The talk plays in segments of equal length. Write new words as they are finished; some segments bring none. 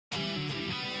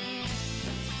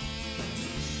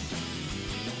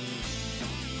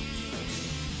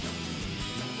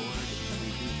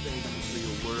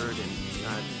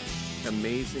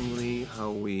amazingly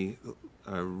how we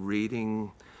are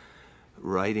reading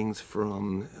writings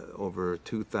from over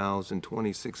 2,000,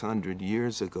 2,600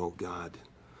 years ago, God.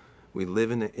 We live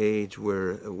in an age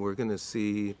where we're going to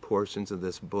see portions of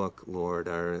this book, Lord,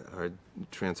 are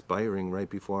transpiring right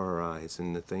before our eyes,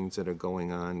 and the things that are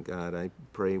going on, God, I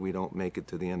pray we don't make it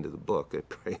to the end of the book. I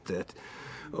pray that,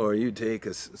 or you take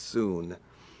us soon.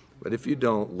 But if you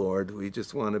don't, Lord, we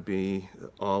just want to be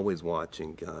always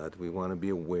watching, God. We want to be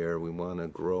aware. We want to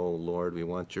grow, Lord. We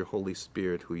want your Holy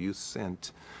Spirit, who you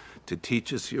sent to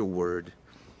teach us your word,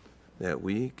 that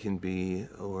we can be,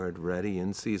 Lord, ready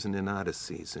in season and out of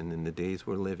season in the days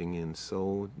we're living in.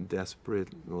 So desperate,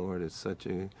 Lord, it's such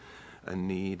a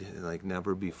need like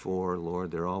never before,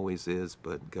 Lord. There always is,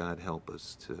 but God, help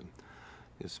us to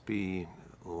just be,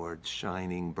 Lord,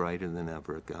 shining brighter than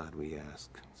ever, God, we ask.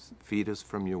 Feed us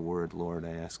from your word, Lord, I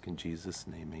ask in Jesus'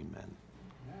 name, amen.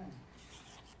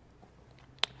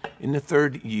 In the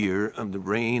third year of the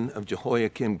reign of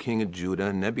Jehoiakim, king of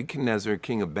Judah, Nebuchadnezzar,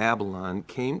 king of Babylon,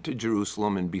 came to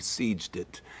Jerusalem and besieged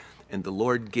it. And the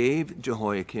Lord gave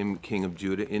Jehoiakim, king of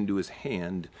Judah, into his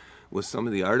hand with some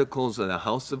of the articles of the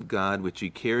house of God, which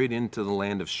he carried into the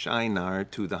land of Shinar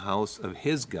to the house of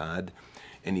his God,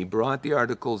 and he brought the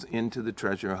articles into the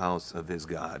treasure house of his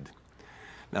God.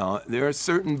 Now, there are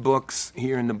certain books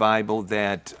here in the Bible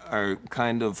that are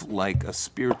kind of like a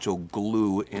spiritual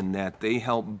glue in that they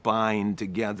help bind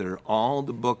together all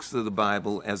the books of the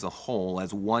Bible as a whole,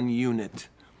 as one unit.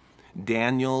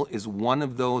 Daniel is one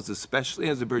of those, especially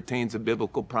as it pertains to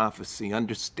biblical prophecy.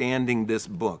 Understanding this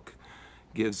book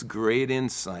gives great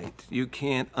insight. You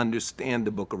can't understand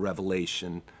the book of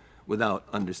Revelation without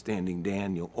understanding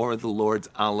Daniel, or the Lord's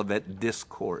Olivet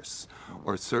Discourse,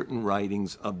 or certain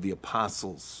writings of the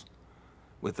apostles,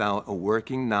 without a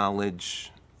working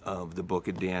knowledge of the book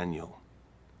of Daniel.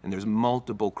 And there's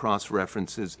multiple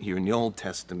cross-references here in the Old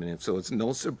Testament, and so it's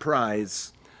no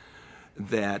surprise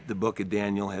that the book of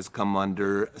Daniel has come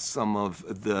under some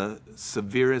of the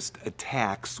severest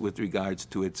attacks with regards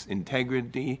to its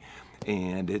integrity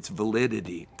and its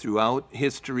validity. Throughout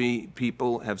history,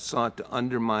 people have sought to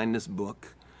undermine this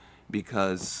book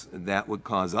because that would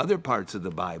cause other parts of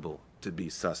the Bible to be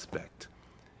suspect,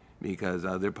 because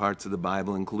other parts of the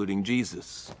Bible, including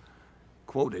Jesus,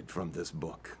 quoted from this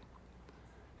book.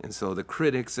 And so the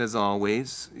critics, as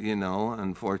always,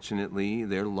 unfortunately,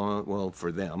 they're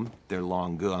for them, they're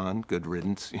long gone, good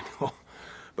riddance,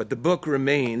 But the book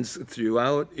remains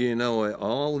throughout,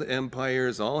 all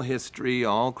empires, all history,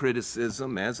 all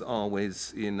criticism, as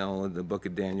always, the book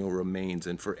of Daniel remains.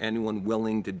 And for anyone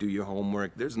willing to do your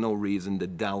homework, there's no reason to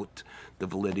doubt the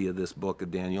validity of this book of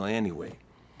Daniel anyway.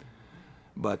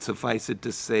 But suffice it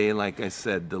to say, like I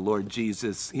said, the Lord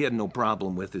Jesus, he had no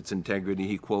problem with its integrity.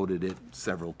 He quoted it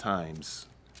several times,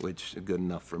 which is good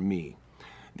enough for me.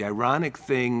 The ironic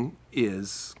thing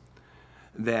is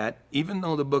that even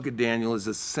though the book of Daniel is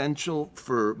essential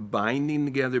for binding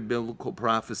together biblical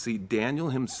prophecy, Daniel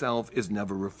himself is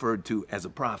never referred to as a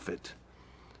prophet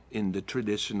in the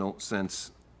traditional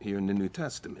sense here in the New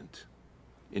Testament.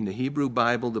 In the Hebrew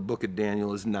Bible, the book of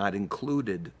Daniel is not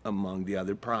included among the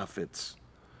other prophets,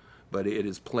 but it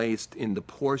is placed in the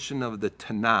portion of the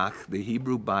Tanakh, the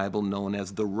Hebrew Bible known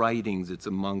as the writings. It's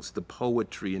amongst the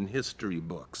poetry and history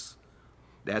books.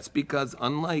 That's because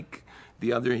unlike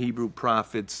the other Hebrew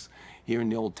prophets here in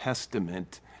the Old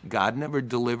Testament, God never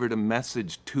delivered a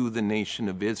message to the nation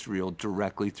of Israel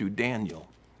directly through Daniel.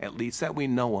 At least that we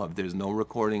know of. There's no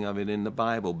recording of it in the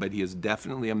Bible, but he is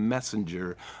definitely a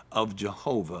messenger of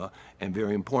Jehovah, and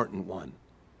very important one.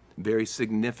 Very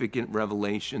significant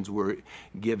revelations were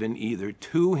given either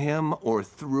to him or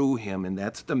through him, and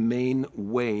that's the main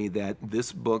way that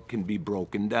this book can be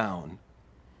broken down.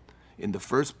 In the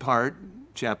first part,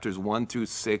 chapters 1 through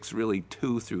 6, really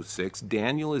 2 through 6,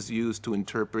 Daniel is used to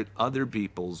interpret other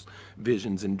people's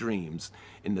visions and dreams.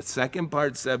 In the second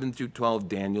part, 7 through 12,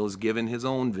 Daniel is given his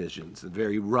own visions, a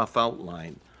very rough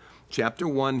outline. Chapter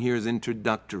 1 here is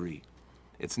introductory.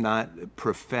 It's not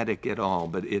prophetic at all,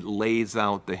 but it lays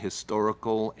out the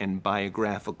historical and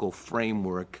biographical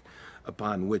framework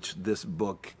upon which this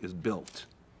book is built.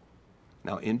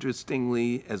 Now,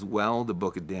 interestingly as well, the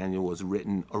book of Daniel was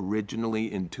written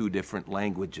originally in 2 different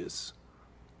languages.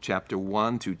 Chapter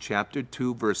 1 through chapter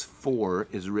 2, verse 4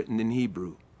 is written in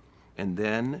Hebrew. And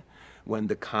then, when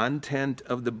the content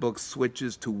of the book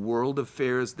switches to world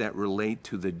affairs that relate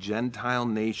to the Gentile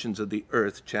nations of the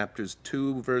earth, chapters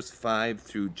 2, verse 5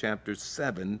 through chapter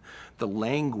 7, the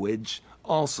language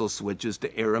also switches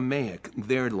to Aramaic,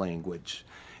 their language.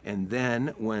 And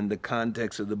then when the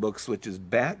context of the book switches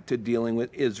back to dealing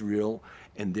with Israel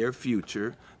and their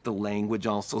future, the language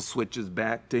also switches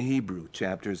back to Hebrew,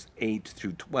 chapters 8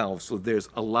 through 12. So there's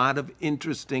a lot of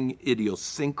interesting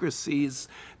idiosyncrasies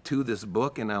to this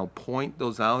book, and I'll point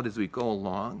those out as we go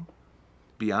along,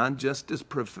 beyond just its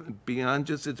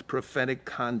prophetic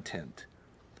content.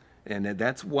 And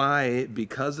that's why,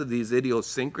 because of these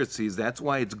idiosyncrasies, that's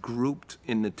why it's grouped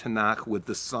in the Tanakh with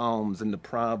the Psalms and the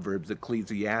Proverbs,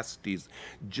 Ecclesiastes,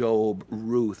 Job,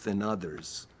 Ruth, and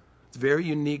others. It's a very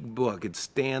unique book. It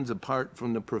stands apart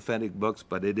from the prophetic books,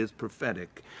 but it is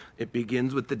prophetic. It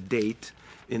begins with the date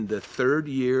in the 3rd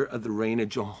year of the reign of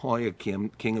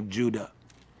Jehoiakim, king of Judah.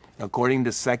 According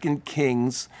to 2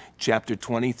 Kings chapter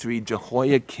 23,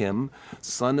 Jehoiakim,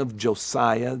 son of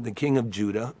Josiah, the king of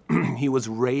Judah, he was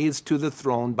raised to the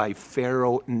throne by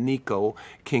Pharaoh Necho,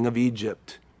 king of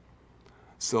Egypt.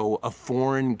 So a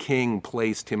foreign king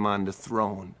placed him on the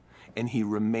throne, and he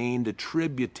remained a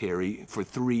tributary for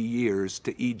 3 years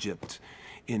to Egypt.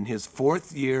 In his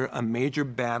 4th year, a major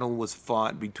battle was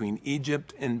fought between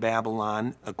Egypt and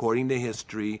Babylon, according to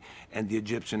history, and the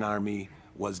Egyptian army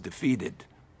was defeated.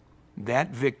 That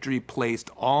victory placed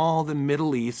all the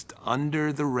Middle East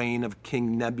under the reign of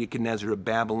King Nebuchadnezzar of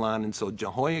Babylon, and so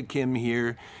Jehoiakim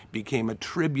here became a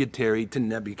tributary to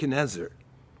Nebuchadnezzar.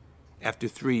 After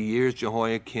 3 years,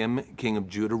 Jehoiakim, king of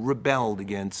Judah, rebelled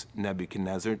against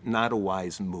Nebuchadnezzar. Not a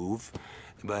wise move,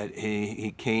 but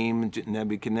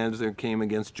Nebuchadnezzar came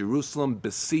against Jerusalem,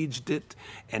 besieged it,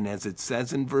 and as it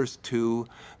says in verse 2,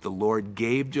 the Lord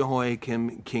gave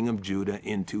Jehoiakim, king of Judah,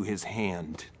 into his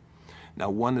hand. Now,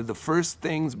 one of the first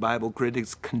things Bible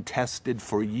critics contested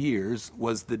for years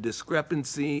was the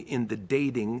discrepancy in the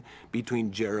dating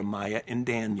between Jeremiah and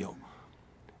Daniel.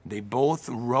 They both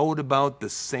wrote about the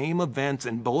same events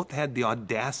and both had the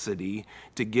audacity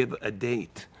to give a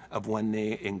date of when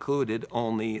they included,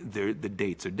 only the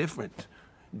dates are different.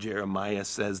 Jeremiah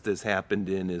says this happened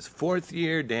in his 4th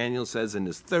year. Daniel says in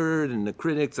his 3rd. And the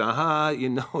critics,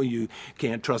 you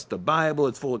can't trust the Bible.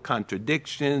 It's full of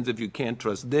contradictions. If you can't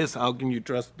trust this, how can you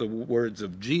trust the words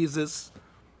of Jesus?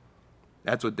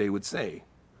 That's what they would say.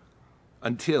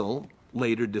 Until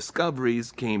later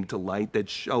discoveries came to light that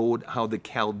showed how the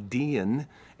Chaldean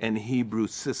and Hebrew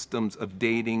systems of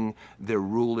dating their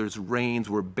rulers' reigns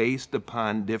were based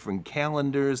upon different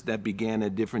calendars that began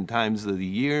at different times of the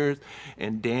year.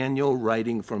 And Daniel,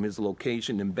 writing from his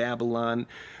location in Babylon,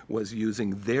 was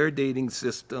using their dating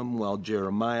system, while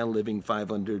Jeremiah, living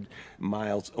 500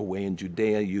 miles away in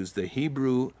Judea, used the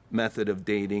Hebrew method of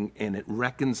dating, and it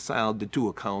reconciled the two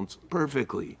accounts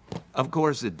perfectly. Of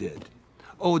course it did.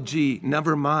 Oh, gee,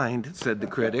 never mind, said the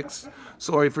critics.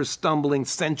 Sorry for stumbling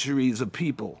centuries of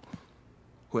people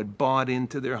who had bought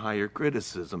into their higher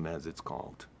criticism, as it's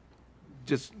called.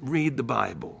 Just read the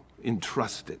Bible and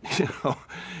trust it.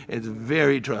 It's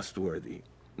very trustworthy.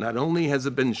 Not only has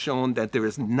it been shown that there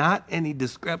is not any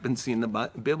discrepancy in the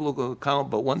biblical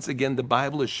account, but once again, the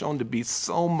Bible is shown to be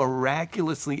so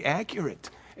miraculously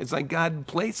accurate. It's like God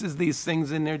places these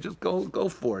things in there. Just go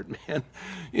for it, man.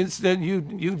 Instead, you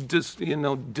just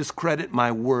discredit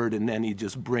my word, and then he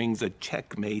just brings a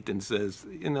checkmate and says,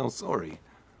 sorry.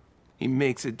 He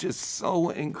makes it just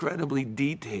so incredibly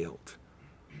detailed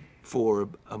for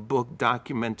a book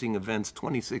documenting events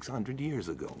 2,600 years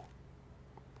ago.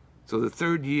 So the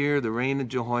 3rd year, the reign of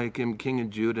Jehoiakim, king of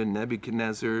Judah,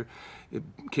 Nebuchadnezzar,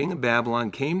 king of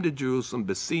Babylon, came to Jerusalem,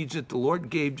 besieged it. The Lord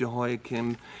gave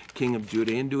Jehoiakim, king of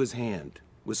Judah, into his hand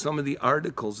with some of the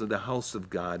articles of the house of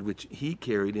God, which he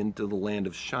carried into the land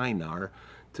of Shinar,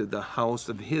 to the house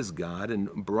of his God,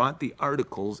 and brought the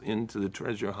articles into the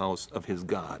treasure house of his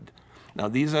God. Now,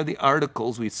 these are the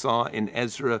articles we saw in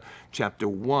Ezra chapter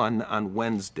 1 on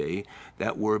Wednesday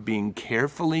that were being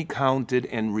carefully counted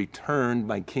and returned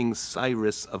by King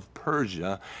Cyrus of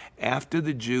Persia after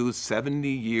the Jews' 70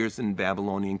 years in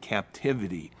Babylonian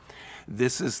captivity.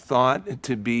 This is thought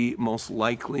to be most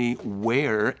likely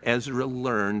where Ezra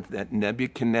learned that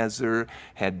Nebuchadnezzar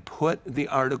had put the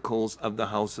articles of the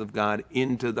house of God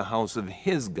into the house of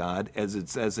his God, as it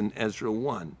says in Ezra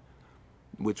 1.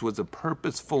 Which was a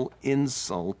purposeful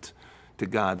insult to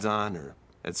God's honor.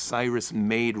 That Cyrus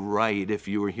made right. If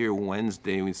you were here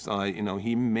Wednesday, we saw,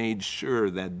 he made sure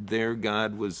that their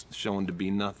God was shown to be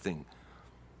nothing.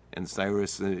 And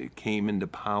Cyrus came into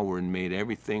power and made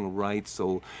everything right.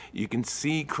 So you can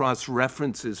see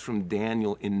cross-references from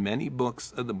Daniel in many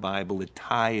books of the Bible. It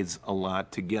ties a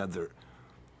lot together.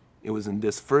 It was in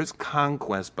this first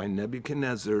conquest by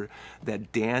Nebuchadnezzar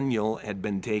that Daniel had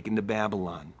been taken to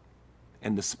Babylon.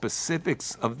 And the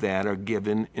specifics of that are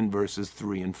given in verses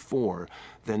 3 and 4.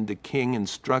 Then the king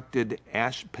instructed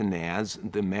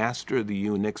Ashpenaz, the master of the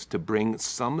eunuchs, to bring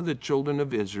some of the children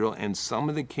of Israel and some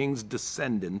of the king's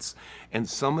descendants and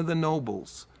some of the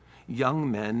nobles,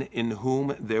 young men in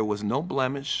whom there was no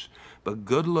blemish, but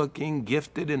good-looking,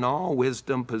 gifted in all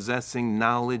wisdom, possessing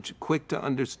knowledge, quick to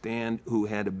understand, who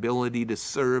had ability to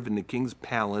serve in the king's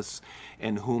palace,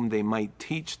 and whom they might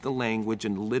teach the language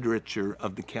and literature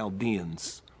of the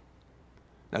Chaldeans.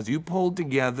 Now, as you pull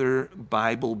together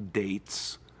Bible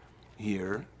dates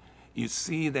here, you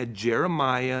see that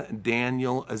Jeremiah,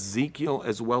 Daniel, Ezekiel,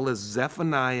 as well as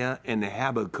Zephaniah and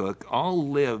Habakkuk all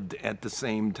lived at the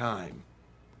same time.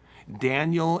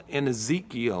 Daniel and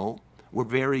Ezekiel were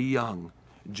very young,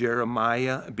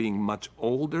 Jeremiah being much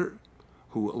older,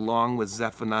 who along with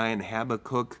Zephaniah and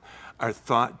Habakkuk are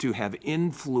thought to have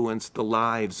influenced the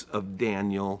lives of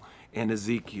Daniel and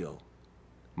Ezekiel.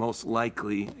 Most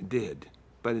likely did,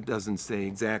 but it doesn't say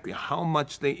exactly how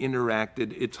much they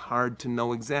interacted. It's hard to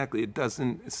know exactly. It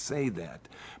doesn't say that.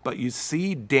 But you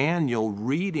see Daniel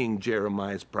reading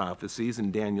Jeremiah's prophecies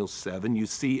in Daniel 7. You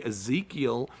see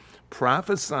Ezekiel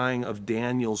prophesying of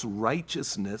Daniel's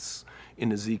righteousness in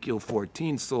Ezekiel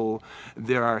 14. So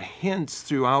there are hints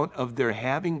throughout of their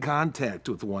having contact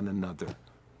with one another.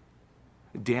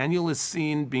 Daniel is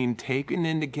seen being taken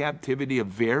into captivity at a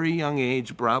very young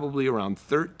age, probably around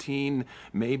 13,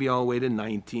 maybe all the way to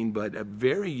 19, but at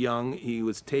very young he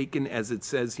was taken, as it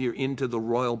says here, into the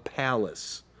royal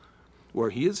palace, where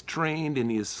he is trained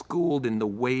and he is schooled in the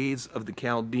ways of the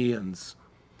Chaldeans,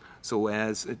 so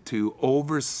as to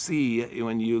oversee.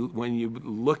 When you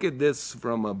look at this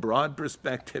from a broad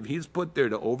perspective, he's put there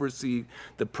to oversee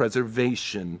the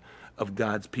preservation of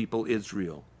God's people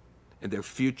Israel and their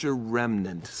future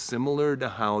remnant, similar to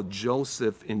how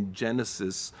Joseph in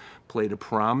Genesis played a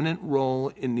prominent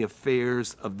role in the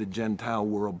affairs of the Gentile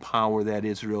world power that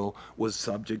Israel was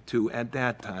subject to at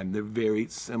that time. They're very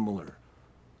similar.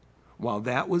 While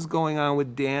that was going on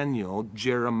with Daniel,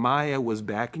 Jeremiah was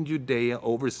back in Judea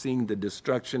overseeing the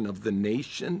destruction of the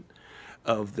nation,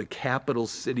 of the capital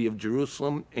city of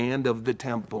Jerusalem, and of the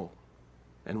temple,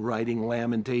 and writing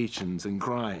lamentations and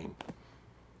crying.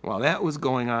 While that was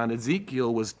going on,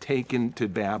 Ezekiel was taken to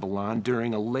Babylon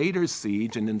during a later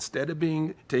siege, and instead of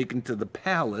being taken to the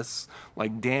palace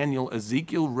like Daniel,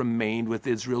 Ezekiel remained with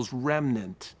Israel's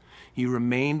remnant. He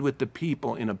remained with the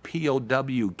people in a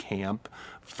POW camp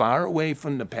far away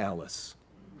from the palace.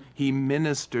 He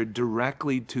ministered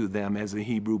directly to them as the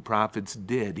Hebrew prophets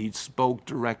did. He spoke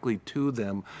directly to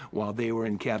them while they were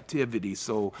in captivity.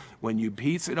 So when you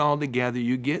piece it all together,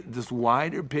 you get this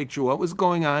wider picture of what was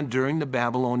going on during the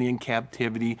Babylonian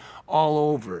captivity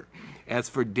all over. As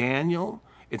for Daniel,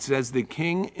 it says the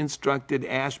king instructed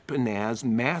Ashpenaz,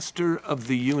 master of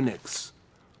the eunuchs.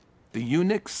 The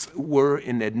eunuchs were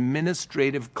an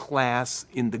administrative class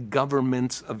in the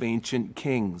governments of ancient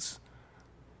kings.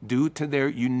 Due to their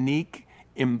unique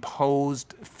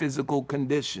imposed physical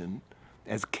condition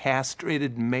as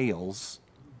castrated males,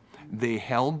 they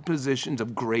held positions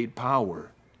of great power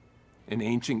in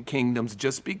ancient kingdoms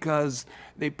just because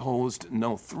they posed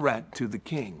no threat to the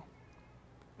king.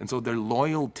 And so their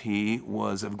loyalty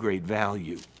was of great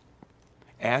value.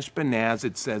 Ashpenaz,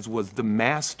 it says, was the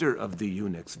master of the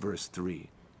eunuchs, verse 3.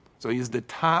 So he's the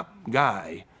top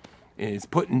guy, and he's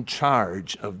put in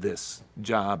charge of this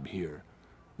job here.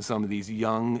 Some of these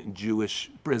young Jewish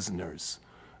prisoners,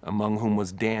 among whom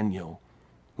was Daniel,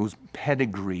 whose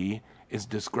pedigree is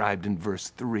described in verse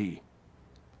 3.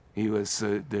 He was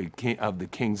the king of the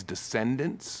king's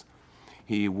descendants.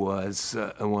 He was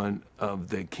one of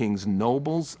the king's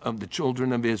nobles of the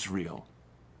children of Israel.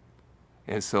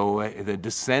 And so the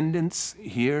descendants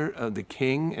here of the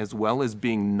king, as well as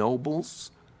being nobles,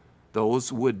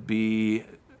 those would be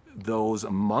those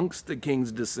amongst the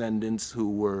king's descendants who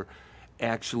were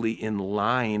actually in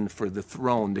line for the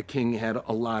throne. The king had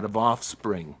a lot of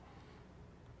offspring,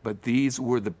 but these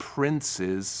were the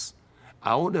princes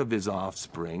out of his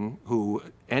offspring who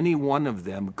any one of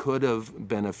them could have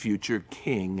been a future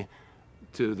king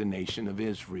to the nation of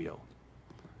Israel.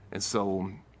 And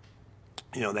so,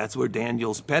 that's where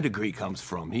Daniel's pedigree comes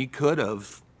from. He could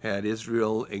have, had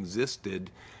Israel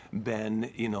existed, been,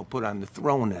 put on the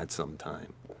throne at some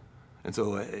time. And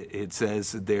so it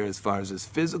says there, as far as his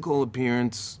physical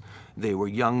appearance, they were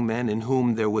young men in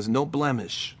whom there was no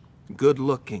blemish, good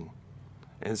looking.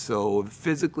 And so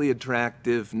physically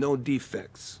attractive, no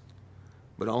defects,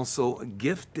 but also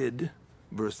gifted,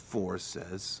 verse 4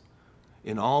 says,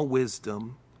 in all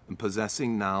wisdom and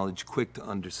possessing knowledge, quick to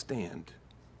understand.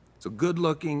 So good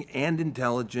looking and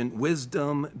intelligent,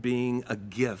 wisdom being a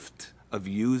gift of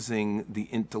using the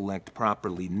intellect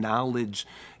properly. Knowledge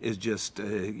is just,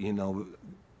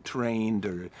 trained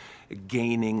or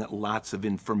gaining lots of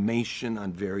information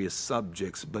on various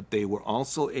subjects, but they were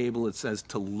also able, it says,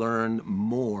 to learn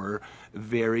more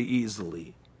very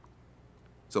easily.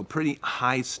 So pretty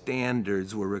high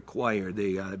standards were required.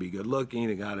 They got to be good looking,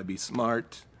 they got to be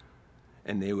smart,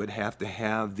 and they would have to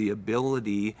have the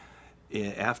ability,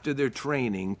 after their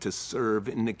training, to serve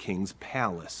in the king's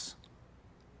palace,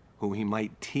 who he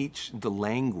might teach the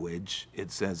language,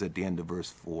 it says at the end of verse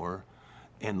 4,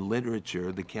 and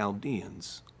literature, the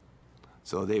Chaldeans.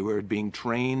 So they were being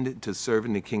trained to serve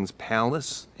in the king's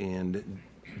palace, and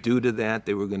due to that,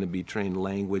 they were going to be trained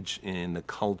language and the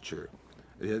culture.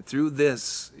 Through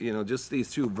this, just these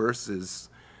 2 verses,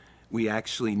 we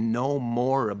actually know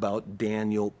more about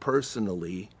Daniel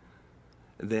personally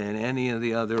than any of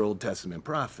the other Old Testament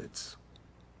prophets.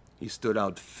 He stood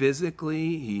out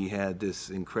physically. He had this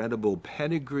incredible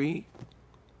pedigree.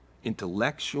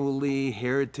 Intellectually,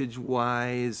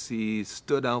 heritage-wise, he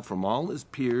stood out from all his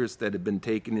peers that had been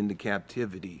taken into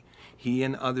captivity. He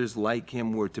and others like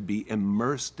him were to be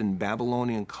immersed in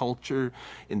Babylonian culture,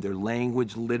 in their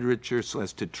language, literature, so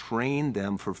as to train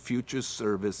them for future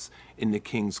service in the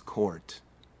king's court.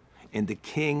 And the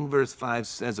king, verse 5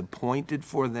 says, appointed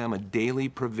for them a daily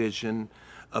provision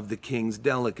of the king's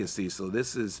delicacy. So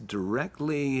this is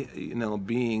directly,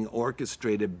 being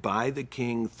orchestrated by the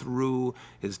king through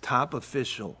his top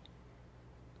official.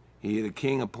 The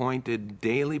king appointed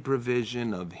daily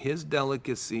provision of his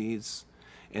delicacies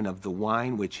and of the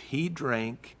wine which he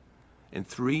drank, and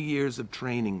 3 years of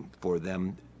training for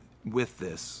them with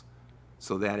this,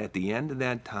 so that at the end of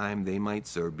that time they might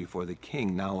serve before the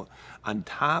king. Now, on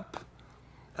top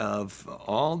of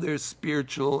all their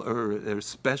spiritual or their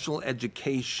special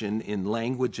education in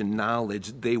language and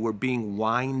knowledge, they were being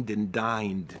wined and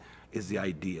dined, is the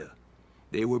idea.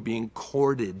 They were being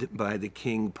courted by the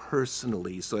king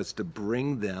personally, so as to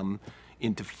bring them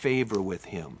into favor with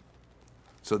him,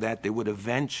 so that they would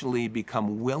eventually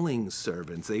become willing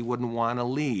servants. They wouldn't want to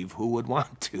leave. Who would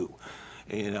want to?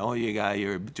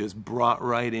 You're just brought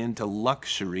right into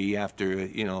luxury after,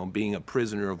 being a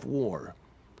prisoner of war.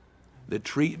 The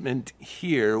treatment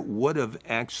here would have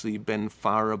actually been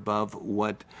far above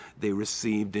what they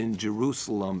received in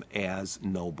Jerusalem as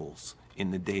nobles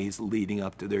in the days leading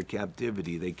up to their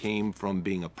captivity. They came from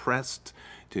being oppressed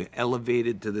to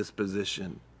elevated to this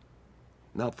position.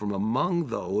 Now, from among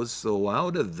those, so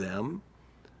out of them,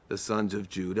 the sons of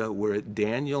Judah, were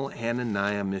Daniel,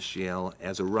 Hananiah, Mishael,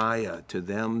 Azariah. To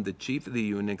them, the chief of the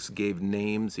eunuchs gave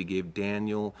names. He gave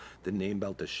Daniel the name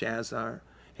Belteshazzar,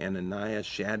 Hananiah,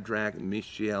 Shadrach,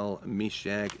 Mishael,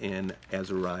 Meshach, and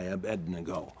Azariah,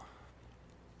 Abednego.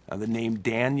 Now, the name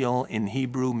Daniel in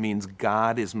Hebrew means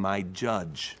God is my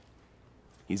judge.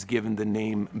 He's given the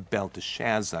name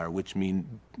Belteshazzar, which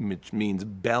means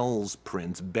Bel's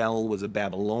prince. Bel was a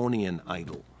Babylonian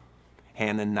idol.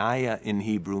 Hananiah in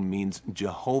Hebrew means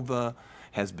Jehovah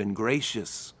has been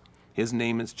gracious. His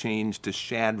name is changed to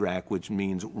Shadrach, which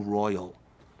means royal.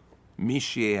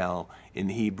 Mishael in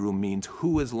Hebrew means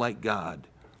who is like God.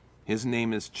 His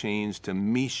name is changed to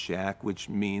Meshach, which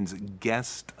means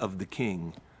guest of the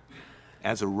king.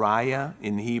 Azariah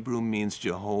in Hebrew means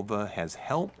Jehovah has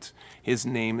helped. His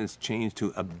name is changed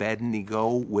to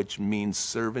Abednego, which means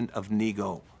servant of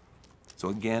Nego. So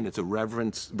again, it's a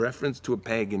reference to a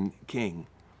pagan king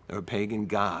or a pagan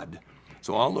god.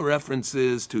 So all the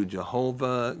references to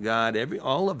Jehovah, God,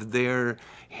 all of their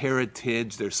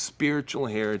heritage, their spiritual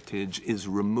heritage is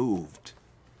removed.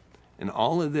 And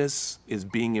all of this is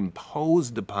being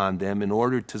imposed upon them in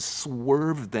order to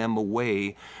swerve them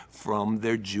away from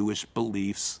their Jewish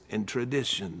beliefs and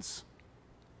traditions.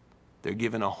 They're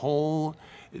given a whole,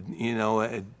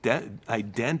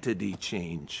 identity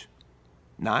change,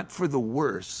 not for the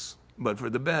worse, but for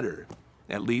the better,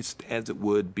 at least as it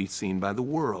would be seen by the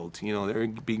world. They're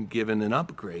being given an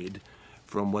upgrade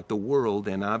from what the world,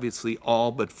 and obviously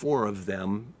all but 4 of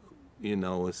them,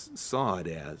 saw it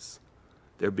as.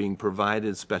 They're being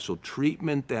provided special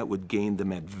treatment that would gain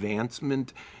them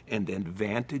advancement and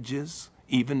advantages,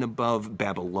 even above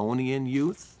Babylonian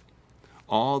youth.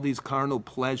 All these carnal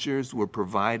pleasures were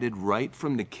provided right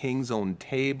from the king's own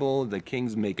table. The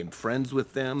king's making friends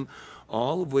with them,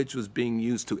 all of which was being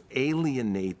used to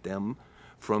alienate them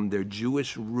from their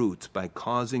Jewish roots by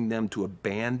causing them to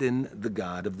abandon the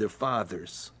God of their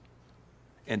fathers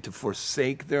and to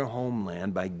forsake their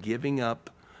homeland by giving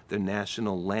up their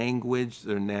national language,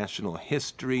 their national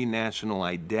history, national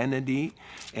identity,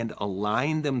 and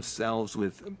align themselves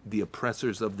with the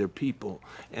oppressors of their people.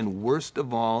 And worst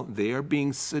of all, they are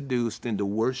being seduced into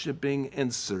worshiping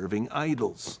and serving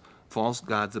idols. false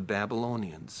gods of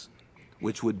Babylonians,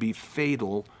 which would be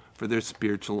fatal for their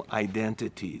spiritual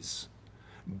identities.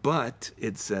 But,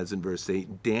 it says in verse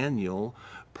 8, Daniel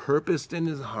purposed in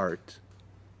his heart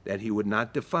that he would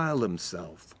not defile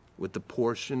himself with the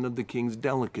portion of the king's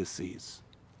delicacies,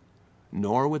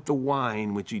 nor with the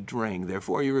wine which he drank.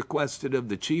 Therefore he requested of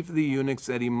the chief of the eunuchs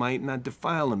that he might not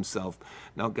defile himself.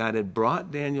 Now God had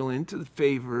brought Daniel into the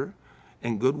favor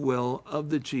and goodwill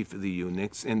of the chief of the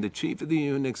eunuchs. And the chief of the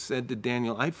eunuchs said to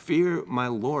Daniel, I fear my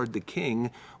lord the king,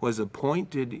 who has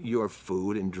appointed your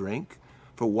food and drink.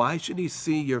 For why should he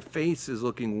see your faces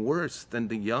looking worse than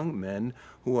the young men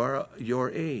who are your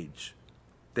age?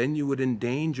 Then you would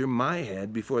endanger my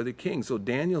head before the king. So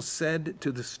Daniel said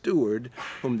to the steward,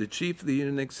 whom the chief of the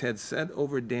eunuchs had set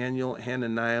over Daniel,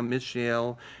 Hananiah,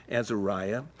 Mishael,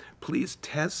 Azariah, please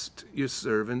test your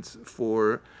servants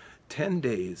for 10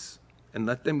 days, and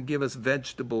let them give us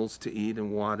vegetables to eat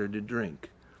and water to drink.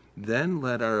 Then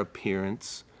let our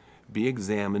appearance be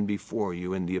examined before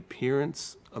you, and the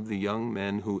appearance of the young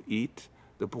men who eat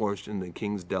the portion of the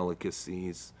king's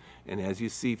delicacies, and as you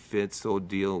see fit, so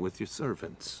deal with your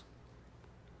servants.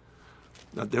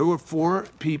 Now, there were 4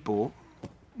 people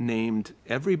named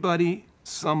everybody,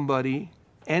 somebody,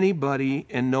 anybody,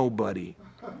 and nobody.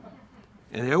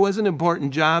 And there was an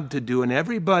important job to do, and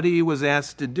everybody was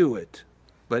asked to do it.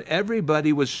 But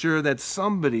everybody was sure that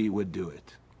somebody would do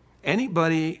it.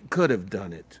 Anybody could have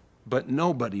done it, but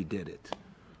nobody did it.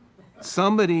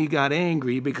 Somebody got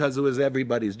angry because it was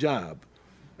everybody's job.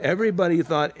 Everybody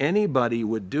thought anybody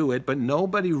would do it, but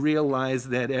nobody realized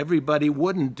that everybody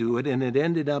wouldn't do it, and it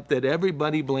ended up that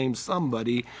everybody blamed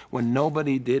somebody when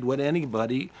nobody did what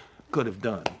anybody could have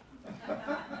done.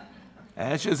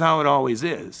 That's just how it always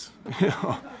is.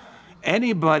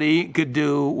 Anybody could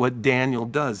do what Daniel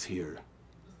does here,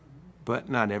 but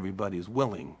not everybody's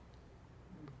willing.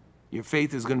 Your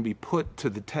faith is going to be put to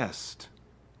the test.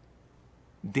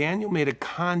 Daniel made a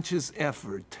conscious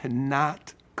effort to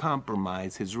not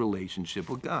compromise his relationship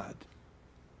with God.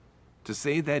 To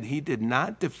say that he did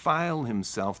not defile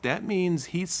himself, that means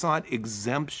he sought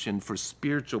exemption for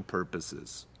spiritual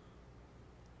purposes.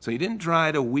 So he didn't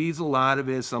try to weasel out of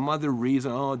it, some other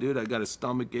reason, oh, dude, I got a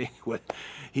stomach ache.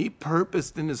 He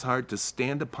purposed in his heart to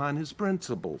stand upon his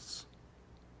principles.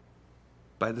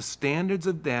 By the standards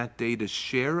of that day, to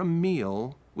share a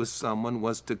meal with someone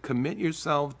was to commit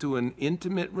yourself to an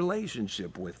intimate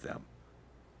relationship with them.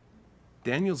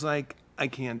 Daniel's like, I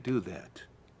can't do that.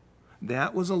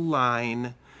 That was a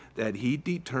line that he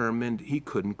determined he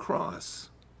couldn't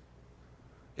cross.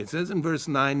 It says in verse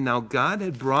 9, now God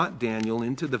had brought Daniel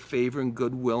into the favor and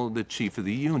goodwill of the chief of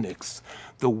the eunuchs.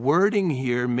 The wording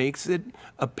here makes it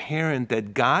apparent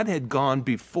that God had gone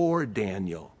before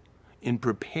Daniel in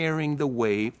preparing the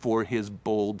way for his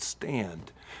bold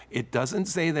stand. It doesn't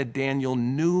say that Daniel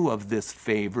knew of this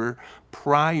favor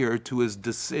prior to his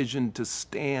decision to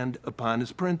stand upon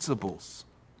his principles.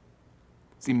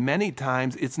 See, many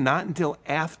times it's not until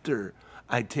after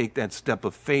I take that step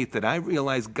of faith that I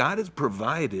realize God has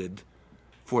provided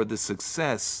for the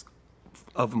success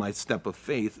of my step of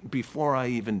faith before I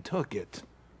even took it.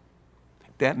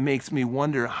 That makes me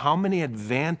wonder, how many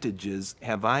advantages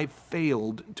have I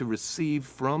failed to receive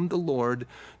from the Lord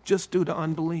just due to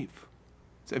unbelief?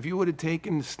 So if you would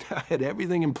have had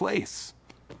everything in place.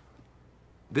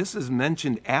 This is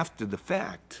mentioned after the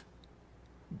fact.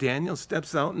 Daniel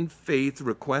steps out in faith,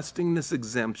 requesting this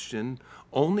exemption,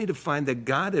 only to find that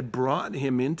God had brought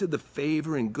him into the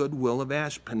favor and goodwill of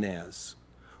Ashpenaz,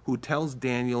 who tells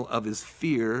Daniel of his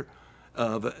fear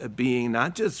of being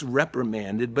not just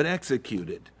reprimanded, but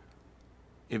executed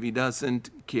if he doesn't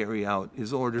carry out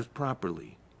his orders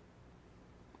properly.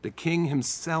 The king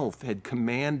himself had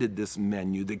commanded this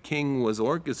menu. The king was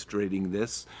orchestrating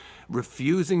this.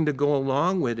 Refusing to go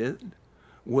along with it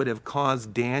would have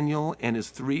caused Daniel and his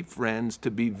 3 friends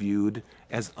to be viewed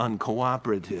as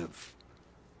uncooperative,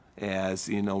 as,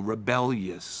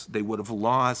 rebellious. They would have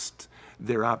lost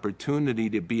their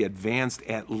opportunity to be advanced,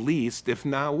 at least, if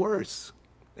not worse.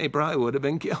 They probably would have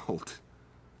been killed.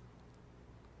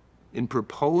 In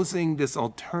proposing this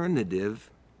alternative,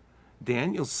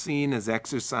 Daniel's seen as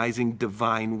exercising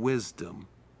divine wisdom.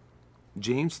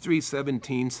 James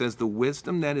 3:17 says, the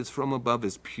wisdom that is from above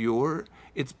is pure,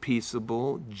 it's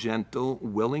peaceable, gentle,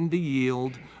 willing to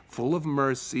yield, full of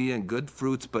mercy and good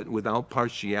fruits, but without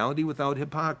partiality, without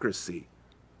hypocrisy.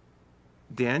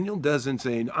 Daniel doesn't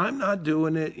say, I'm not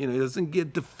doing it. He doesn't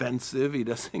get defensive. He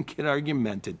doesn't get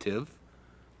argumentative.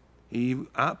 He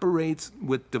operates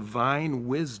with divine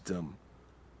wisdom.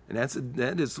 And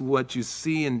that is what you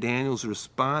see in Daniel's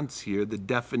response here, the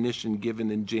definition given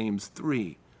in James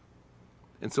 3.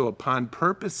 And so upon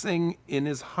purposing in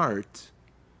his heart,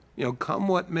 come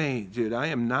what may, dude, I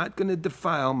am not going to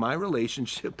defile my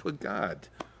relationship with God,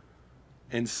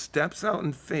 and steps out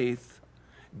in faith,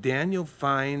 Daniel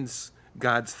finds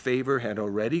God's favor had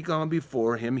already gone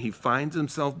before him. He finds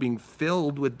himself being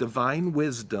filled with divine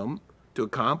wisdom to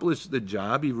accomplish the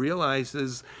job. He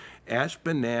realizes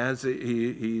Ashpenaz,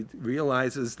 he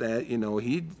realizes that,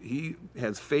 he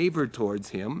has favor towards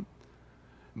him,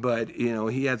 but,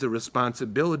 he has a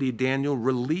responsibility. Daniel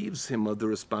relieves him of the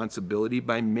responsibility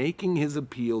by making his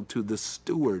appeal to the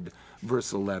steward,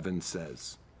 verse 11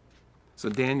 says. So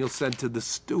Daniel said to the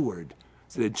steward,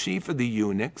 the chief of the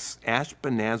eunuchs,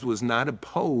 Ashpenaz, was not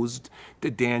opposed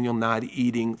to Daniel not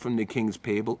eating from the king's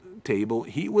table.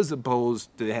 He was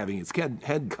opposed to having his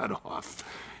head cut off.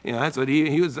 That's what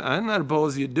he was. I'm not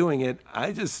opposed to you doing it.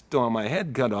 I just don't want my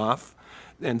head cut off.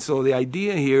 And so the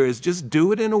idea here is just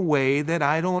do it in a way that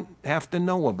I don't have to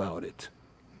know about it.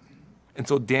 And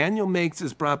so Daniel makes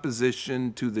his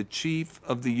proposition to the chief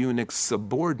of the eunuchs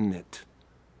subordinate.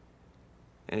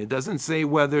 And it doesn't say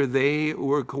whether they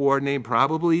were coordinated.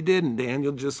 Probably didn't.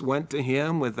 Daniel just went to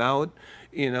him without,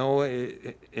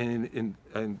 and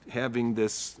having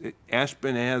this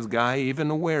Ashpenaz guy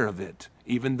even aware of it,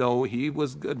 even though he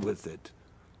was good with it.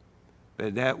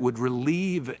 But that would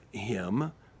relieve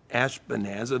him,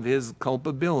 Ashpenaz, of his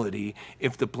culpability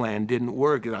if the plan didn't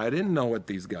work. And I didn't know what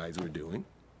these guys were doing.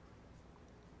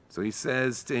 So he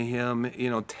says to him,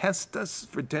 test us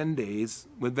for 10 days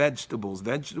with vegetables.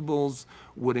 Vegetables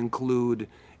would include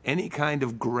any kind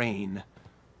of grain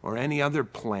or any other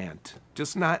plant,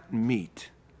 just not meat.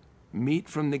 Meat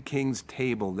from the king's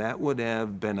table, that would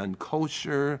have been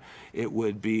unkosher. It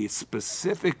would be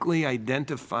specifically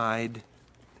identified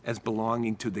as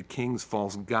belonging to the king's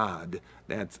false god.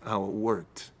 That's how it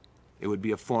worked. It would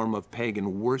be a form of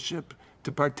pagan worship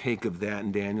to partake of that,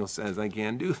 and Daniel says, I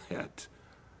can't do that.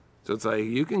 So it's like,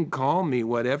 you can call me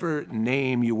whatever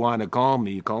name you want to call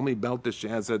me. You call me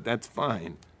Belteshazzar, that's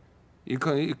fine. You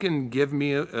can give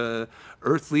me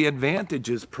earthly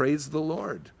advantages, praise the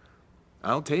Lord.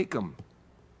 I'll take them.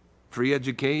 Free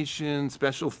education,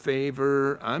 special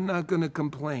favor, I'm not going to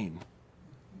complain.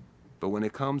 But when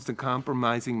it comes to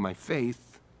compromising my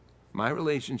faith, my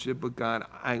relationship with God,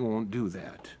 I won't do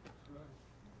that.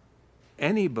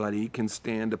 Anybody can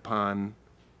stand upon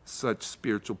such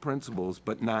spiritual principles,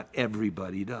 but not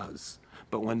everybody does.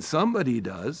 But when somebody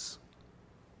does,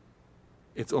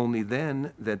 it's only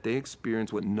then that they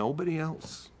experience what nobody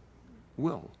else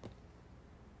will.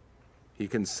 He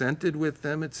consented with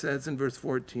them, it says in verse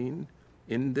 14,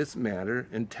 in this matter,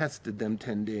 and tested them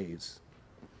 10 days.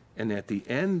 And at the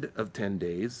end of 10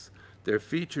 days, their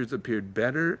features appeared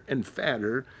better and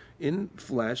fatter in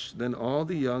flesh than all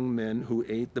the young men who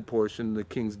ate the portion of the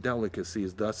king's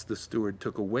delicacies. Thus the steward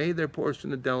took away their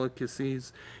portion of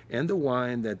delicacies and the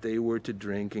wine that they were to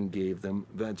drink and gave them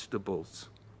vegetables.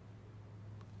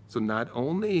 So not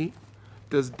only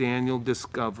does Daniel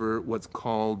discover what's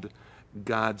called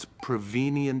God's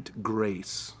prevenient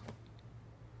grace.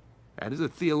 That is a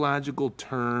theological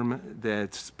term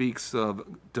that speaks of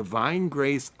divine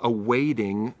grace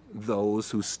awaiting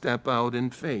those who step out in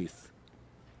faith.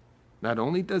 Not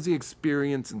only does he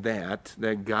experience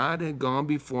that God had gone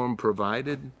before him,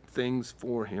 provided things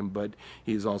for him, but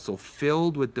he's also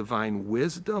filled with divine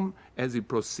wisdom as he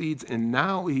proceeds, and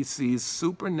now he sees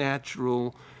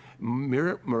supernatural,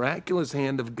 miraculous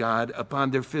hand of God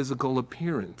upon their physical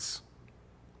appearance.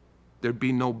 There'd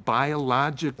be no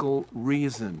biological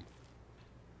reason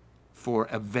for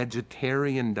a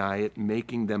vegetarian diet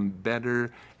making them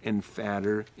better and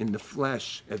fatter in the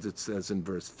flesh, as it says in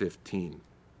verse 15,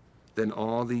 than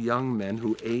all the young men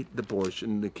who ate the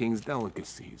portion of the king's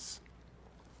delicacies.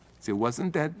 See, it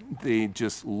wasn't that they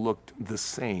just looked the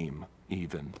same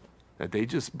even, that they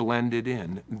just blended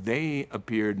in. They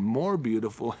appeared more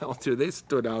beautiful, healthier. They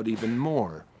stood out even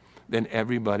more than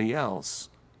everybody else.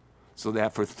 So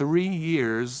that for 3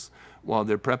 years, while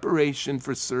their preparation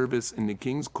for service in the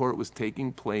king's court was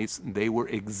taking place, they were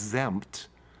exempt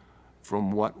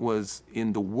from what was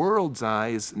in the world's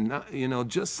eyes, not,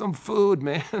 just some food,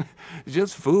 man.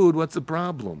 Just food, what's the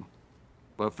problem?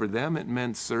 But for them, it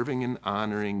meant serving and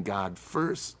honoring God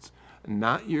first,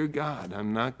 not your God.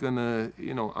 I'm not going to,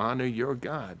 honor your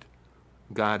God.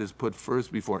 God is put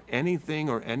first before anything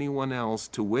or anyone else,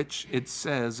 to which it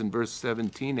says in verse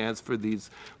 17, as for these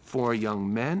 4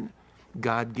 young men,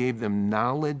 God gave them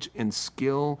knowledge and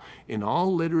skill in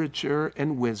all literature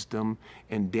and wisdom,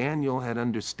 and Daniel had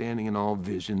understanding in all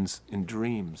visions and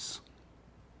dreams.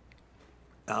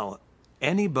 Now,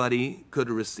 anybody could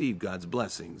have received God's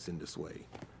blessings in this way.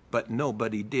 But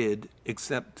nobody did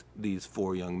except these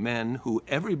 4 young men who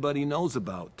everybody knows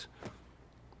about,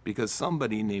 because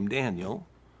somebody named Daniel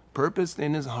purposed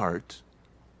in his heart,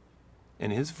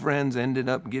 and his friends ended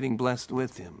up getting blessed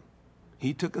with him.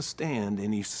 He took a stand,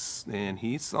 and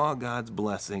he saw God's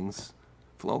blessings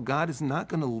flow. God is not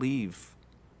going to leave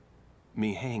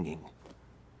me hanging.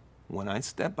 When I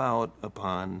step out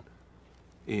upon,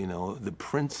 the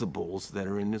principles that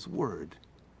are in his word,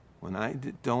 when I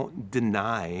don't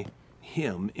deny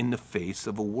him in the face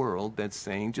of a world that's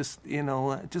saying,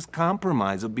 just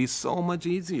compromise. It'll be so much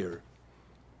easier.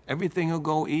 Everything will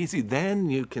go easy. Then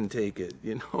you can take it.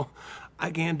 I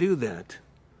can't do that.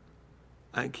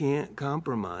 I can't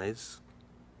compromise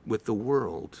with the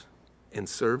world and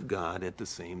serve God at the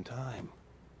same time.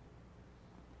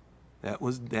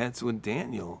 That's what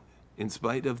Daniel, in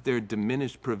spite of their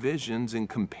diminished provisions in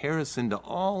comparison to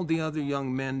all the other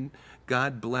young men,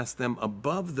 God blessed them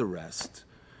above the rest,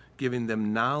 giving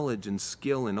them knowledge and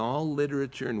skill in all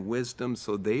literature and wisdom,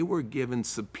 so they were given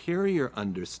superior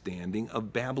understanding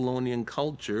of Babylonian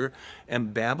culture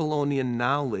and Babylonian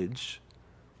knowledge,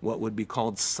 what would be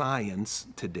called science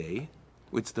today,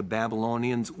 which the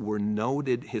Babylonians were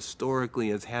noted historically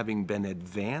as having been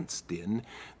advanced in.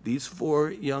 These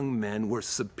 4 young men were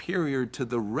superior to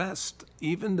the rest,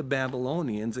 even the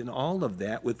Babylonians, in all of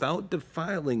that, without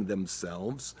defiling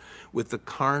themselves with the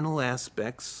carnal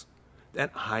aspects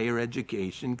that higher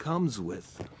education comes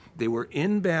with. They were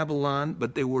in Babylon,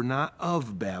 but they were not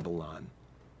of Babylon.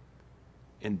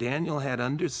 And Daniel had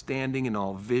understanding in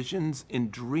all visions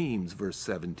and dreams, verse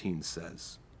 17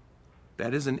 says.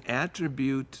 That is an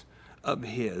attribute of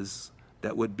his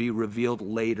that would be revealed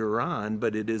later on,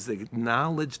 but it is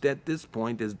acknowledged at this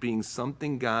point as being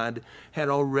something God had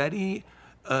already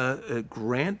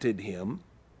granted him,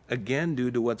 again,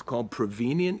 due to what's called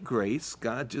prevenient grace.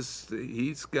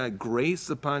 He's got grace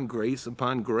upon grace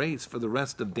upon grace for the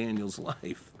rest of Daniel's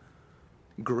life.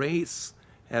 Grace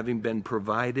having been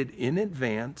provided in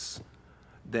advance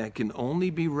that can only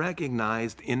be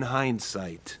recognized in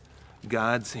hindsight.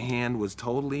 God's hand was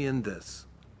totally in this.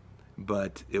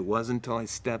 But it wasn't until I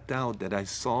stepped out that I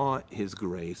saw his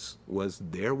grace was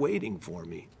there waiting for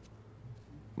me.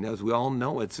 And as we all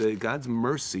know, it's God's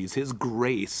mercies, his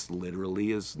grace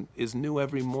literally is new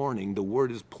every morning. The word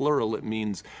is plural. It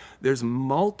means there's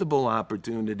multiple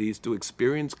opportunities to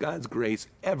experience God's grace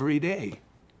every day.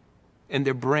 And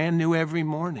they're brand new every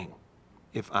morning,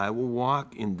 if I will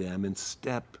walk in them and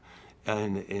step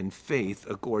in faith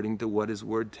according to what his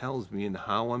word tells me and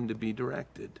how I'm to be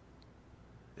directed.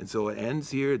 And so it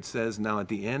ends here. It says, now at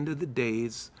the end of the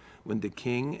days, when the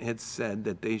king had said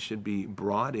that they should be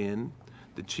brought in,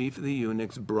 the chief of the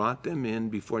eunuchs brought them in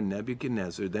before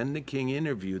Nebuchadnezzar. Then the king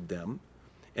interviewed them,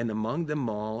 and among them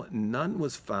all none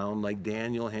was found like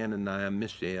Daniel, Hananiah,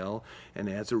 Mishael, and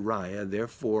Azariah.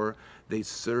 Therefore they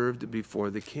served before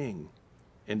the king.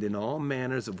 And in all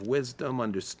manners of wisdom,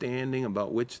 understanding,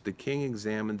 about which the king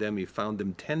examined them, he found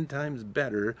them 10 times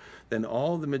better than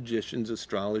all the magicians,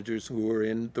 astrologers who were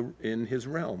in his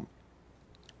realm.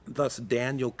 Thus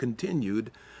Daniel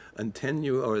continued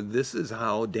this is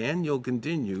how Daniel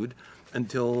continued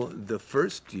until the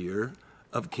first year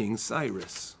of King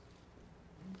Cyrus.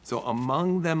 So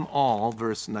among them all,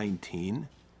 verse 19,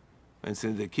 and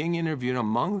so the king interviewed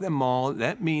among them all.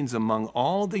 That means among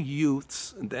all the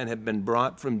youths that have been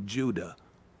brought from Judah,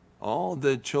 all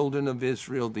the children of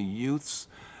Israel, the youths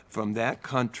from that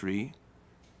country.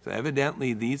 So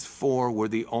evidently these 4 were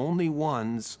the only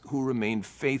ones who remained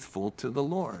faithful to the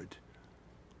Lord.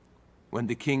 When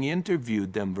the king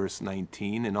interviewed them, verse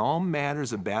 19, in all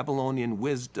matters of Babylonian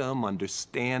wisdom,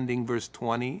 understanding, verse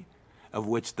 20, of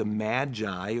which the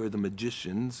magi, or the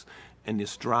magicians, and the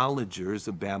astrologers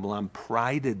of Babylon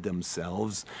prided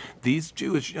themselves, these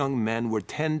Jewish young men were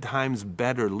 10 times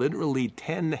better, literally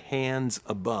 10 hands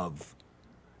above.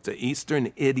 It's an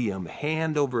Eastern idiom,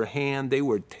 hand over hand. They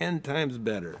were 10 times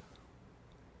better.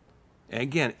 And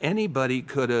again, anybody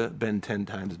could have been 10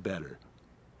 times better,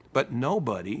 but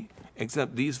nobody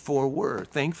except these 4 were.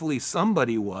 Thankfully,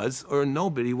 somebody was, or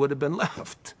nobody would have been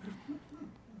left.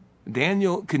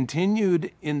 Daniel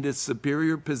continued in this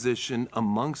superior position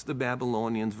amongst the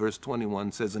Babylonians, verse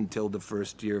 21 says, until the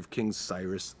first year of King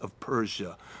Cyrus of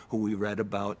Persia, who we read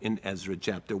about in Ezra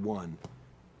chapter 1.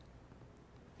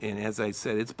 And as I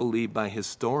said, it's believed by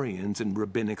historians and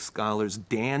rabbinic scholars,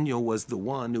 Daniel was the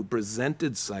one who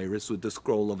presented Cyrus with the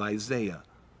scroll of Isaiah.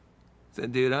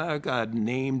 Said, dude, our God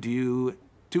named you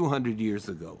 200 years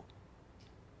ago.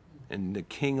 And the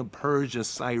king of Persia,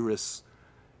 Cyrus,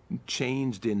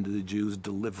 changed into the Jews'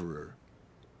 deliverer.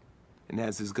 And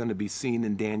as is going to be seen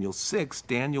in Daniel 6,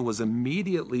 Daniel was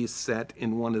immediately set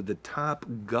in one of the top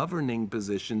governing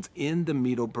positions in the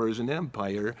Medo-Persian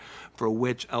Empire, for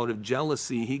which, out of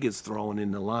jealousy, he gets thrown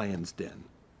in the lion's den.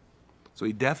 So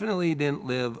he definitely didn't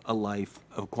live a life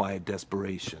of quiet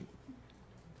desperation.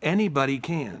 Anybody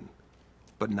can,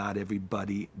 but not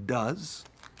everybody does.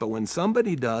 But when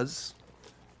somebody does,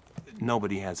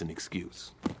 nobody has an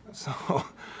excuse. So,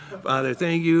 Father,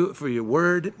 thank you for your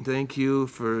word. Thank you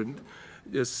for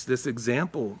just this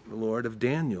example, Lord, of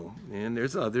Daniel. And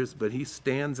there's others, but he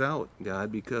stands out,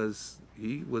 God, because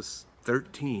he was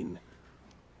 13.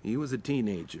 He was a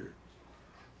teenager.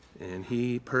 And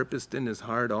he purposed in his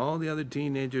heart all the other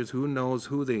teenagers. Who knows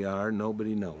who they are?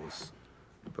 Nobody knows.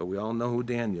 But we all know who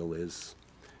Daniel is.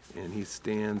 And he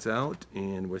stands out,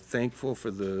 and we're thankful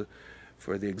for the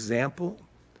example.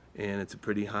 And it's a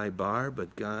pretty high bar,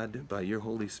 but God, by your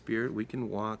Holy Spirit, we can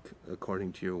walk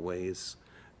according to your ways,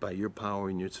 by your power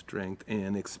and your strength,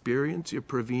 and experience your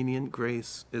prevenient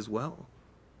grace as well.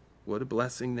 What a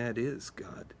blessing that is,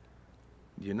 God.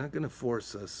 You're not going to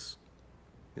force us.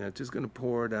 You're not just going to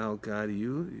pour it out, God.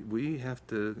 We have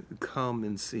to come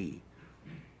and see.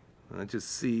 Not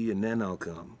just see and then I'll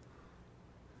come.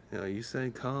 You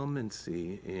say, come and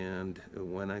see, and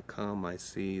when I come, I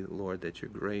see, Lord, that your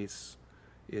grace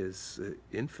is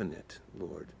infinite,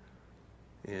 Lord,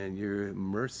 and your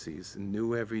mercies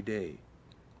new every day.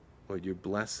 Lord, your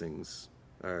blessings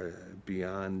are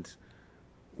beyond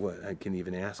what I can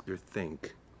even ask or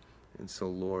think. And so,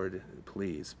 Lord,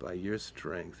 please, by your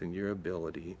strength and your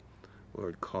ability,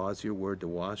 Lord, cause your word to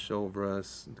wash over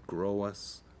us, grow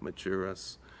us, mature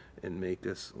us, and make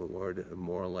us, Lord,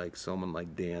 more like someone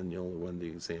like Daniel, one of the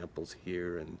examples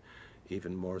here, and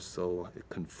even more so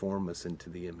conform us into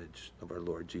the image of our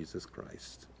Lord Jesus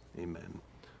Christ. Amen.